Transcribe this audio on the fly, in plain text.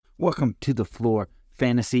Welcome to the FLORE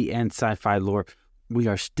Fantasy and Sci-Fi Lore. We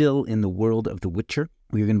are still in the world of The Witcher.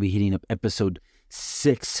 We are going to be hitting up episode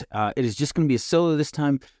 6. It is just going to be a solo this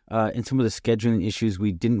time. In some of the scheduling issues,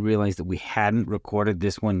 we didn't realize that we hadn't recorded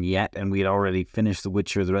this one yet, and we had already finished The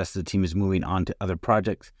Witcher. The rest of the team is moving on to other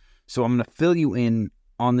projects. So I'm going to fill you in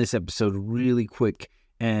on this episode really quick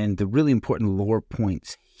and the really important lore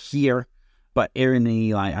points here. But Aaron and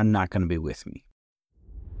Eli are not going to be with me.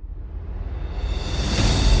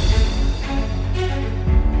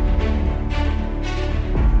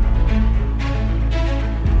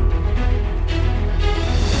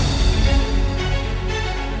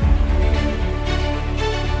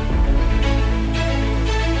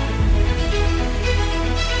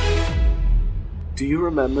 Do you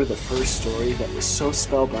remember the first story that was so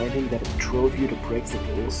spellbinding that it drove you to break the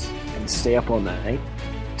rules and stay up all night?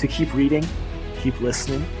 To keep reading, keep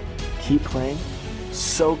listening, keep playing?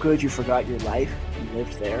 So good you forgot your life and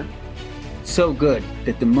lived there? So good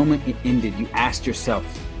that the moment it ended, you asked yourself,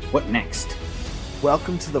 what next?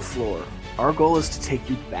 Welcome to the FLORE. Our goal is to take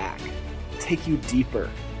you back, take you deeper,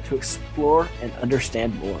 to explore and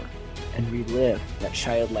understand more, and relive that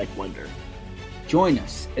childlike wonder. Join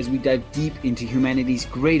us as we dive deep into humanity's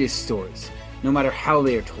greatest stories, no matter how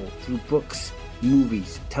they are told, through books,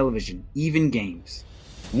 movies, television, even games.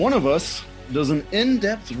 One of us does an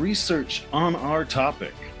in-depth research on our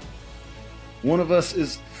topic. One of us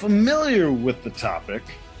is familiar with the topic.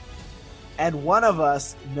 And one of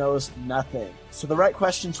us knows nothing. So the right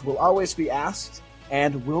questions will always be asked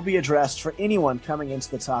and will be addressed for anyone coming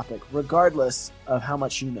into the topic, regardless of how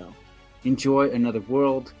much you know. Enjoy another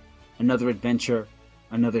world, another adventure,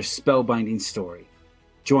 another spellbinding story.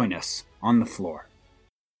 Join us on the FLORE.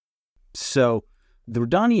 So, the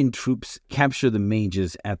Redanian troops capture the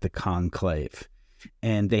mages at the Conclave,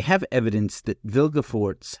 and they have evidence that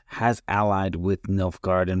Vilgefortz has allied with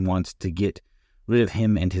Nilfgaard and wants to get rid of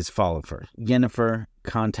him and his follower. Yennefer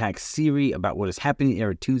contacts Ciri about what is happening in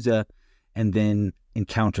Aretuza, and then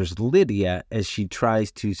encounters Lydia as she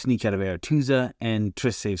tries to sneak out of Aretuza, and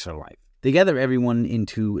Triss saves her life. They gather everyone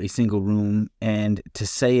into a single room, and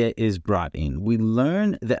Tissaia is brought in. We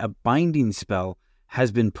learn that a binding spell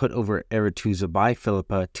has been put over Aretuza by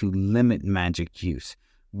Philippa to limit magic use,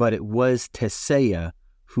 but it was Tissaia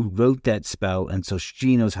who wrote that spell, and so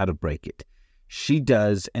she knows how to break it. She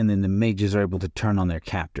does, and then the mages are able to turn on their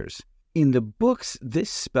captors. In the books,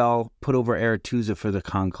 this spell put over Aretuza for the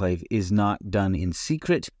Conclave is not done in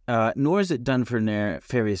secret, nor is it done for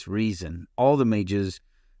nefarious reason. All the mages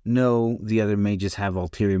know the other mages have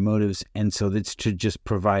ulterior motives, and so that's to just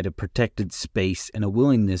provide a protected space and a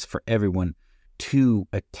willingness for everyone to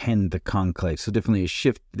attend the Conclave. So definitely a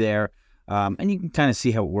shift there, and you can kind of see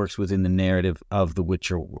how it works within the narrative of the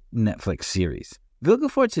Witcher Netflix series.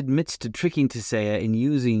 Vilgefortz admits to tricking Tissaia and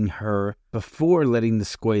using her before letting the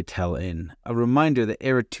Scoia'tael in. A reminder that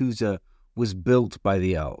Aretuza was built by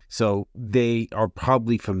the elves, so they are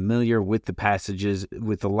probably familiar with the passages.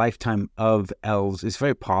 With the lifetime of elves, it's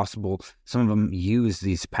very possible some of them used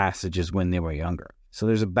these passages when they were younger. So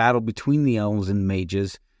there's a battle between the elves and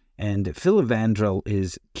mages, and Filavandrel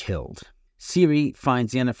is killed. Ciri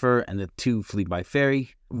finds Yennefer, and the two flee by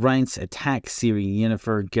ferry. Reince attacks Ciri and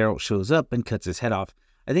Yennefer. Geralt shows up and cuts his head off.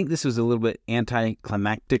 I think this was a little bit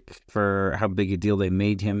anticlimactic for how big a deal they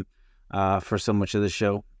made him for so much of the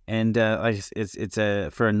show. And it's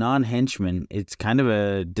for a non-henchman, it's kind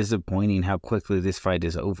of disappointing how quickly this fight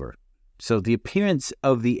is over. So the appearance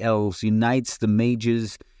of the elves unites the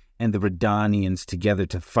mages and the Redanians together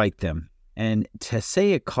to fight them. And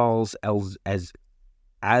Tissaia calls elves as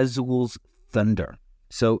Azul's thunder.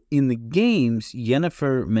 So in the games,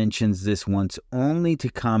 Yennefer mentions this once only to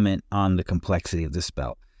comment on the complexity of the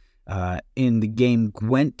spell. In the game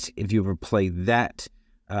Gwent, if you ever played that,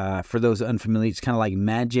 for those unfamiliar, it's kind of like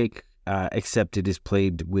Magic, except it is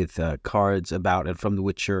played with cards about and from the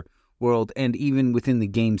Witcher world. And even within the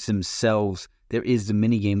games themselves, there is the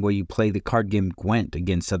minigame where you play the card game Gwent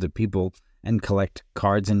against other people and collect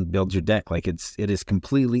cards and build your deck. Like it is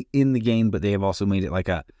completely in the game, but they have also made it like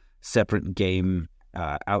a separate game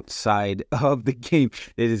outside of the game.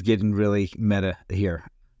 It is getting really meta here.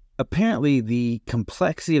 Apparently, the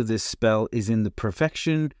complexity of this spell is in the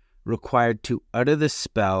perfection required to utter the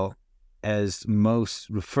spell, as most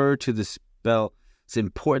refer to the spell's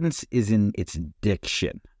importance is in its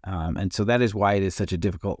diction. And so that is why it is such a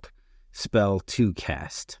difficult spell to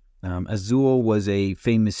cast. Azul was a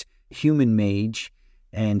famous human mage,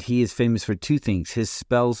 and he is famous for two things: his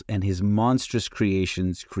spells and his monstrous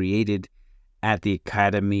creations created at the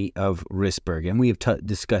Academy of Risberg. And we have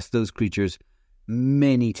discussed those creatures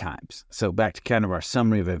many times. So back to kind of our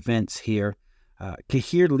summary of events here.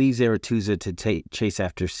 Cahir leaves Aretuza to chase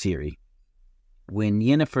after s3e. When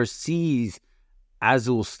Yennefer sees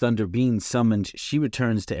Azul's thunder being summoned, she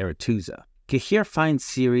returns to Aretuza. Cahir finds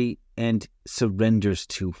s3e and surrenders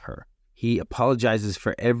to her. He apologizes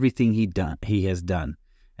for everything he has done.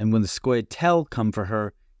 And when the Scoia'tael come for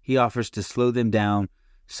her, he offers to slow them down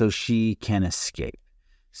so she can escape.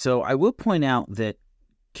 So I will point out that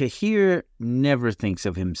Cahir never thinks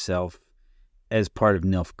of himself as part of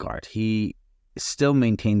Nilfgaard. He still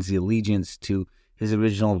maintains the allegiance to his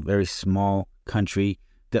original very small country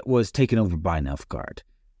that was taken over by Nilfgaard.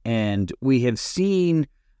 And we have seen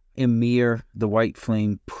Ymir, the White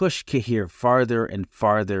Flame, push Cahir farther and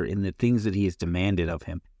farther in the things that he has demanded of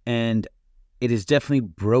him. And it has definitely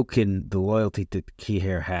broken the loyalty that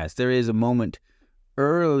Cahir has. There is a moment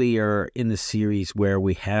earlier in the series where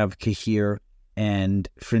we have Cahir and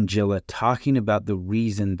Fringilla talking about the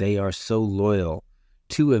reason they are so loyal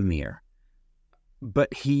to Ymir.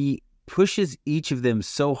 But he pushes each of them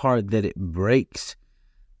so hard that it breaks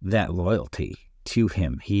that loyalty to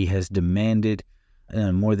him. He has demanded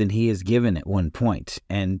more than he has given at one point,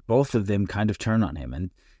 and both of them kind of turn on him. And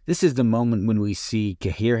this is the moment when we see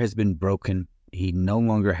Cahir has been broken. He no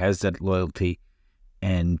longer has that loyalty,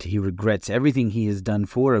 and he regrets everything he has done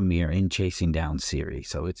for Ymir in chasing down s3e.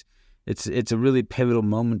 So it's a really pivotal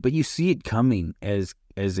moment, but you see it coming as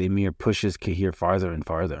Ymir pushes Cahir farther and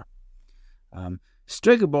farther.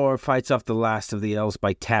 Stregobor fights off the last of the elves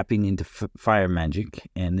by tapping into fire magic,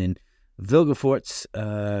 and then Vilgefortz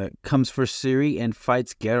comes for s3e and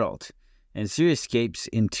fights Geralt. And s3e escapes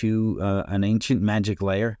into an ancient magic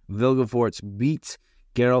lair. Vilgefortz beats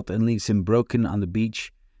Geralt and leaves him broken on the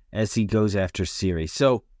beach as he goes after s3e.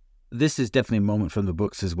 So this is definitely a moment from the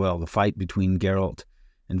books as well, the fight between Geralt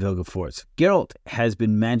and Vilgefortz. Geralt has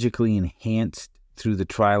been magically enhanced through the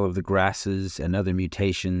trial of the grasses and other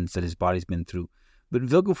mutations that his body's been through. But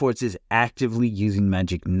Vilgefortz is actively using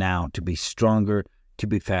magic now to be stronger, to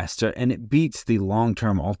be faster, and it beats the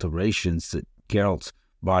long-term alterations that Geralt's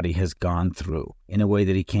body has gone through in a way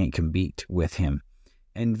that he can't compete with him.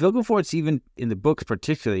 And Vilgefortz, even in the books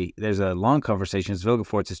particularly, there's a long conversation as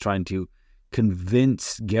Vilgefortz is trying to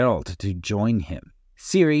convince Geralt to join him.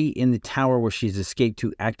 s3e, in the tower where she's escaped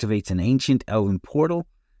to, activates an ancient elven portal,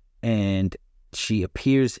 and she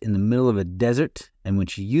appears in the middle of a desert, and when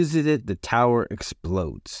she uses it, the tower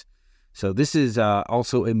explodes. So this is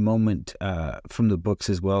also a moment from the books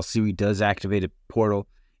as well. s3e does activate a portal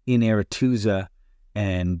in Aretuza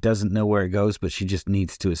and doesn't know where it goes, but she just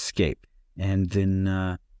needs to escape. And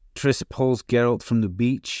then Triss pulls Geralt from the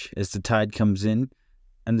beach as the tide comes in,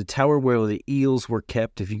 and the tower where the eels were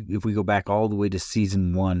kept, if we go back all the way to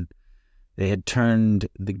season 1, they had turned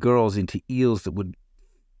the girls into eels that would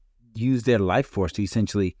use their life force to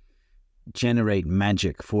essentially generate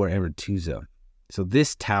magic for Aretuza. So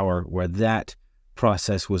this tower where that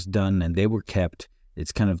process was done and they were kept,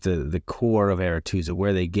 it's kind of the core of Aretuza,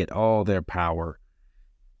 where they get all their power,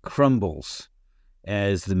 crumbles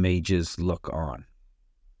as the mages look on.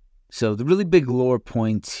 So the really big lore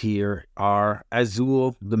points here are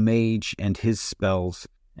Azul, the mage, and his spells.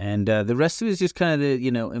 And the rest of it is just kind of the,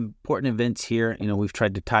 important events here. We've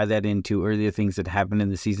tried to tie that into earlier things that happened in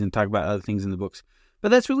the season, talk about other things in the books. But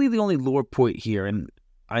that's really the only lore point here. And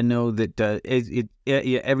I know that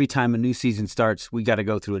every time a new season starts, we got to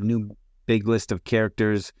go through a new big list of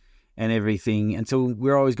characters and everything. And so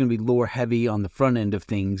we're always going to be lore heavy on the front end of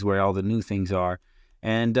things where all the new things are.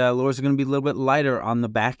 And lore's going to be a little bit lighter on the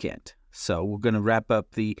back end. So we're going to wrap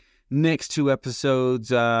up the next 2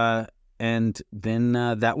 episodes, and then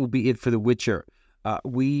that will be it for The Witcher.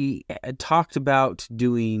 We talked about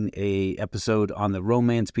doing a episode on the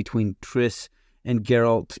romance between Triss and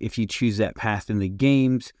Geralt if you choose that path in the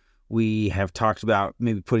games. We have talked about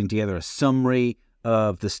maybe putting together a summary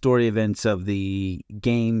of the story events of the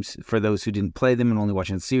games for those who didn't play them and only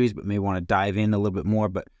watching the series but may want to dive in a little bit more,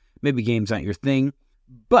 but maybe games aren't your thing.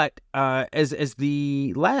 But as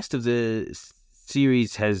the last of the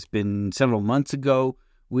series has been several months ago,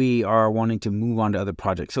 we are wanting to move on to other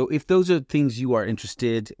projects. So if those are things you are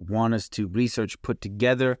interested, want us to research, put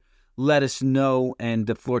together, let us know, and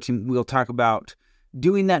the FLORE team will talk about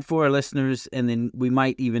doing that for our listeners, and then we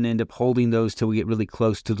might even end up holding those till we get really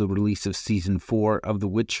close to the release of Season 4 of The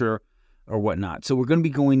Witcher or whatnot. So we're going to be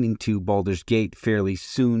going into Baldur's Gate fairly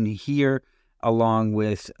soon here, along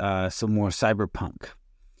with some more cyberpunk.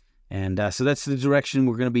 And so that's the direction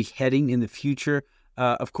we're going to be heading in the future.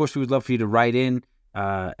 Of course, we would love for you to write in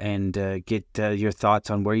and get your thoughts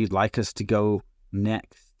on where you'd like us to go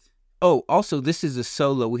next. Oh, also, this is a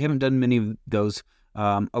solo. We haven't done many of those.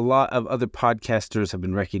 A lot of other podcasters have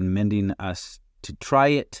been recommending us to try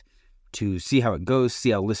it. to see how it goes,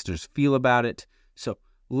 see how listeners feel about it. So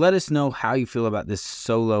let us know how you feel about this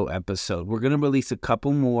solo episode. We're going to release a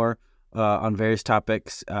couple more on various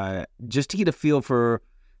topics just to get a feel for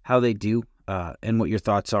how they do and what your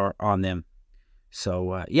thoughts are on them.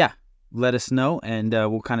 So, let us know, and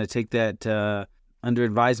we'll kind of take that under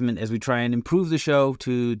advisement as we try and improve the show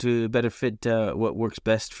to better fit what works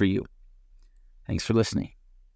best for you. Thanks for listening.